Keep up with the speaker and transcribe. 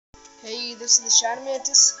Hey, this is the Shadow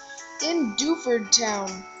Mantis in Dewford Town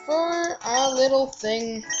for a little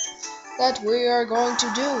thing that we are going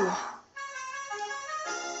to do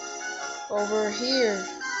over here.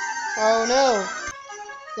 Oh no,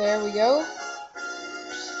 there we go.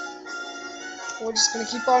 We're just going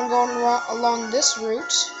to keep on going along this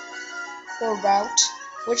route, or route,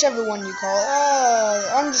 whichever one you call it.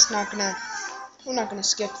 I'm not gonna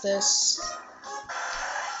skip this.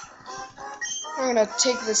 I'm gonna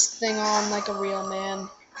take this thing on like a real man.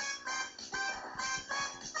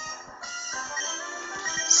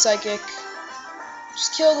 Psychic.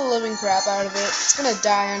 Just kill the living crap out of it. It's gonna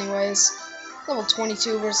die anyways. Level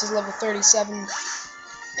 22 versus level 37.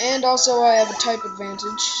 And also I have a type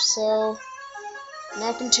advantage, so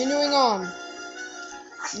now continuing on.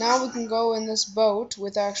 Now we can go in this boat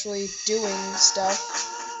with actually doing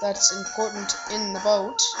stuff that's important in the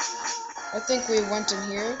boat. I think we went in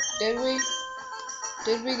here, did we?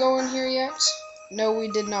 Did we go in here yet? No, we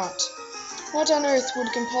did not. What on earth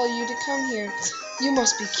would compel you to come here? You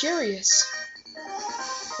must be curious.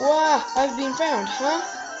 Wow, I've been found, huh?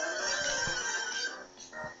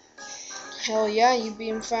 Hell yeah, you've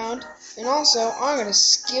been found. And also, I'm gonna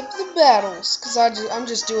skip the battles, because I'm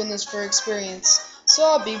just doing this for experience. So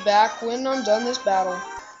I'll be back when I'm done this battle.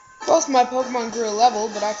 Both my Pokemon grew a level,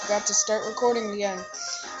 but I forgot to start recording again.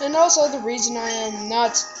 And also, the reason I am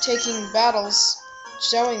not taking battles,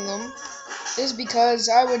 showing them, is because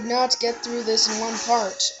I would not get through this in one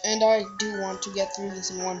part, and I do want to get through this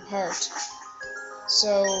in one part.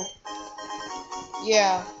 So,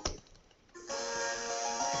 yeah.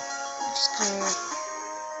 Just kind of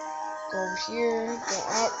go over here, go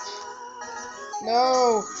up.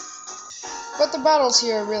 No! But the battles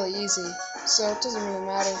here are really easy, so it doesn't really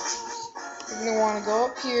matter. You're going to want to go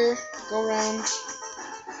up here, go around,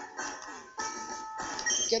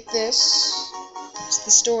 get this. It's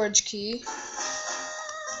the storage key.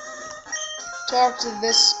 Talk to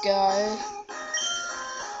this guy.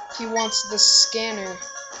 He wants the scanner,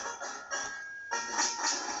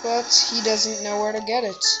 but he doesn't know where to get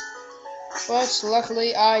it. But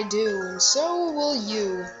luckily I do, and so will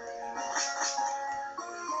you.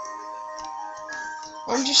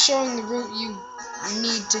 I'm just showing the route you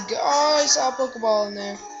need to go. Oh, I saw a Pokeball in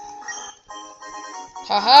there.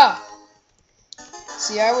 Haha!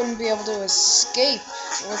 See, I wouldn't be able to escape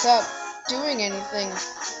without doing anything.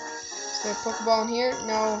 Is there a Pokeball in here?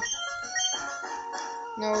 No.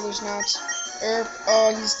 No, there's not.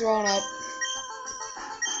 Oh, he's thrown up.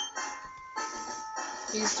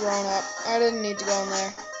 He's thrown up. I didn't need to go in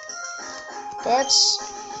there. But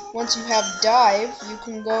once you have dive, you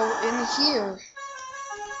can go in here.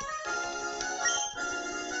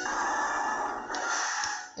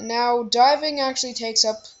 And now diving actually takes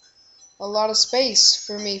up a lot of space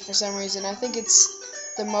for me for some reason. I think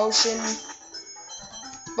it's the motion,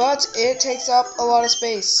 but it takes up a lot of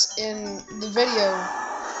space in the video.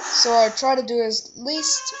 So I try to do as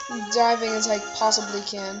least diving as I possibly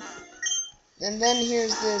can. And then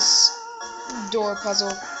here's this door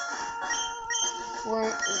puzzle.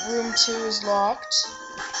 Room 2 is locked.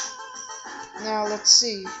 Now let's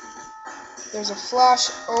see. There's a flash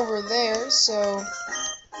over there, so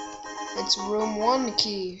it's room 1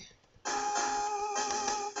 key.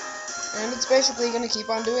 And it's basically going to keep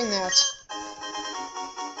on doing that.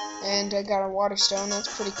 And I got a water stone,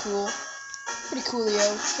 that's pretty cool. Pretty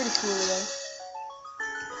coolio, pretty coolio.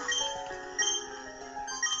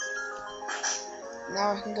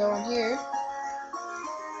 Now I can go in here,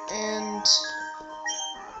 and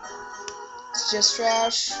it's just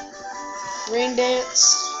trash. Rain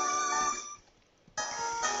dance.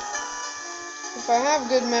 If I have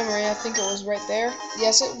good memory, I think it was right there.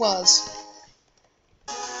 Yes, it was.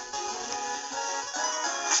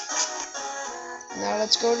 Now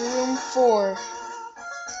let's go to room 4.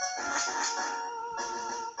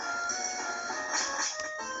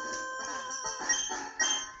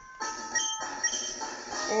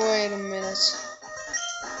 Wait a minute.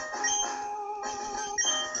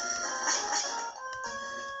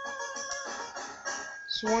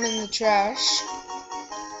 There's one in the trash,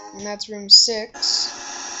 and that's room 6.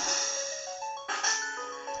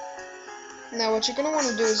 Now what you're going to want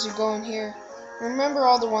to do is you go in here, remember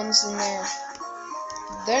all the ones in there,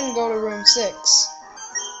 then go to room 6.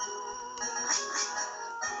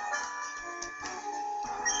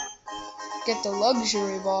 Get the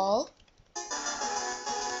luxury ball.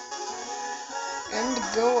 And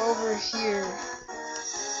go over here.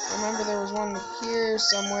 Remember there was one here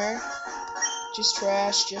somewhere. Just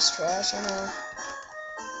trash, I know.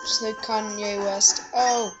 Just like Kanye West.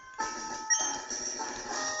 Oh!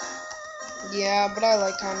 Yeah, but I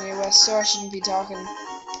like Kanye West, so I shouldn't be talking.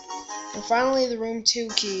 And finally, the room 2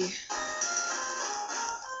 key.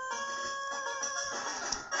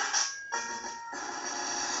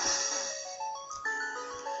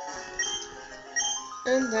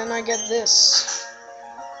 And then I get this.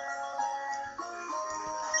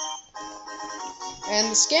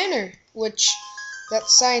 And the scanner, which that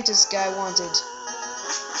scientist guy wanted.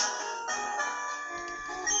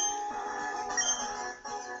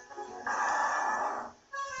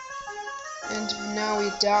 And now we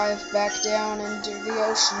dive back down into the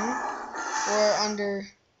ocean, or under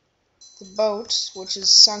the boat, which is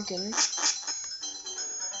sunken.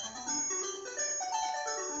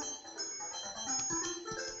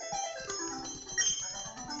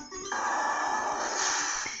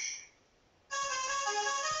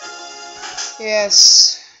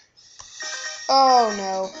 Yes. Oh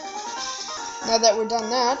no. Now that we're done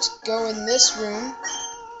that, go in this room.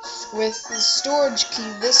 With the storage key,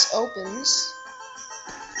 this opens.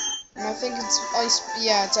 And I think it's ice.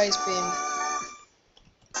 Yeah, it's Ice Beam.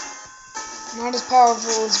 Not as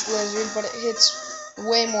powerful as Blizzard, but it hits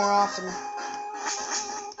way more often.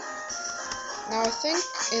 Now I think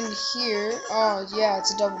in here. Oh yeah,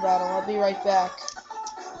 it's a double battle. I'll be right back.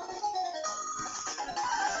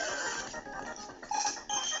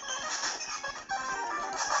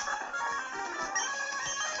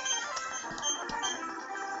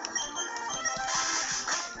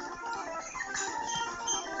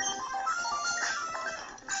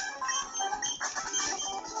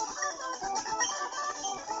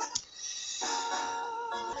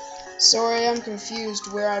 Sorry, I'm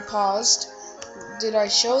confused where I paused. Did I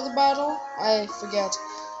show the battle? I forget,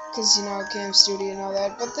 because, you know, Cam Studio and all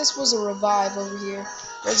that. But this was a revive over here.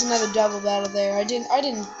 There's another double battle there. I didn't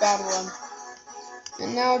battle him.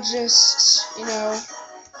 And now just, you know,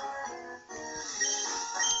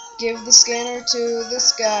 give the scanner to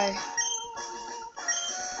this guy.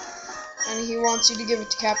 And he wants you to give it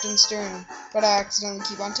to Captain Stern. But I accidentally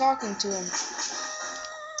keep on talking to him.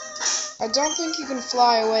 I don't think you can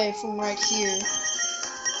fly away from right here.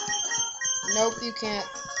 Nope, you can't.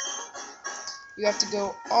 You have to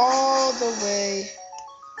go all the way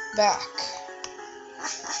back.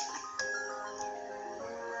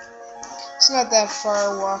 It's not that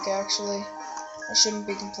far a walk, actually. I shouldn't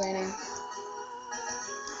be complaining.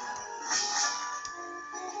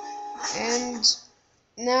 And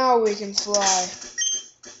now we can fly.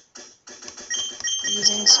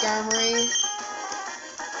 Using Skarmory,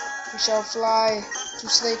 we shall fly to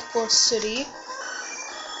Slateport City.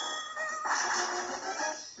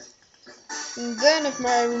 And then, if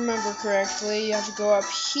I remember correctly, you have to go up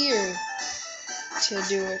here to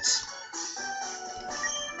do it.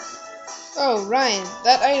 Oh, Ryan,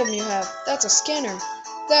 that item you have, that's a scanner.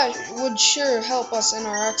 That would sure help us in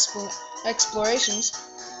our explorations.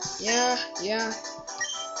 Yeah,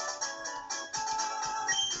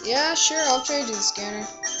 sure, I'll trade you the scanner.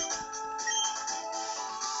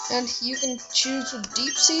 And you can choose a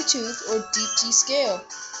Deep Sea Tooth or Deep Sea Scale.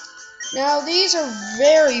 Now, these are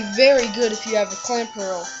very, very good if you have a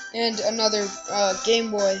Clamperl and another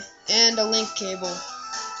Game Boy and a link cable.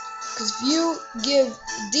 Because if you give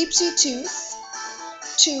Deep Sea Tooth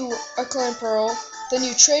to a Clamperl, then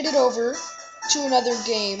you trade it over to another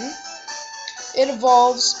game, it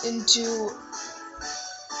evolves into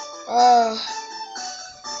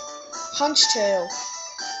Hunchtail.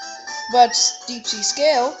 But Deep Sea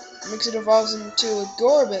Scale makes it evolves into a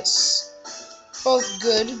Gorbis. Both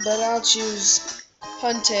good, but I'll choose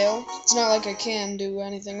Huntail. It's not like I can do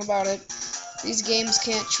anything about it. These games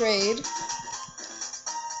can't trade.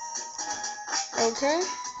 Okay.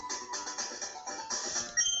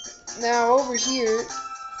 Now over here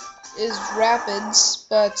is Rapids,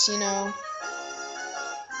 but you know.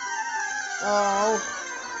 Oh.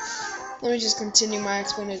 Let me just continue my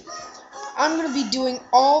explanation. I'm going to be doing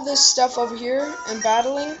all this stuff over here and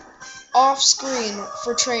battling off screen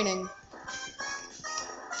for training.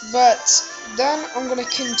 But then I'm going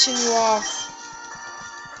to continue off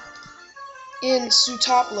in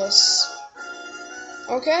Sootopolis.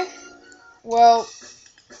 Okay? Well,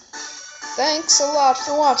 thanks a lot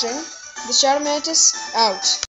for watching. The Shadow Mantis, out.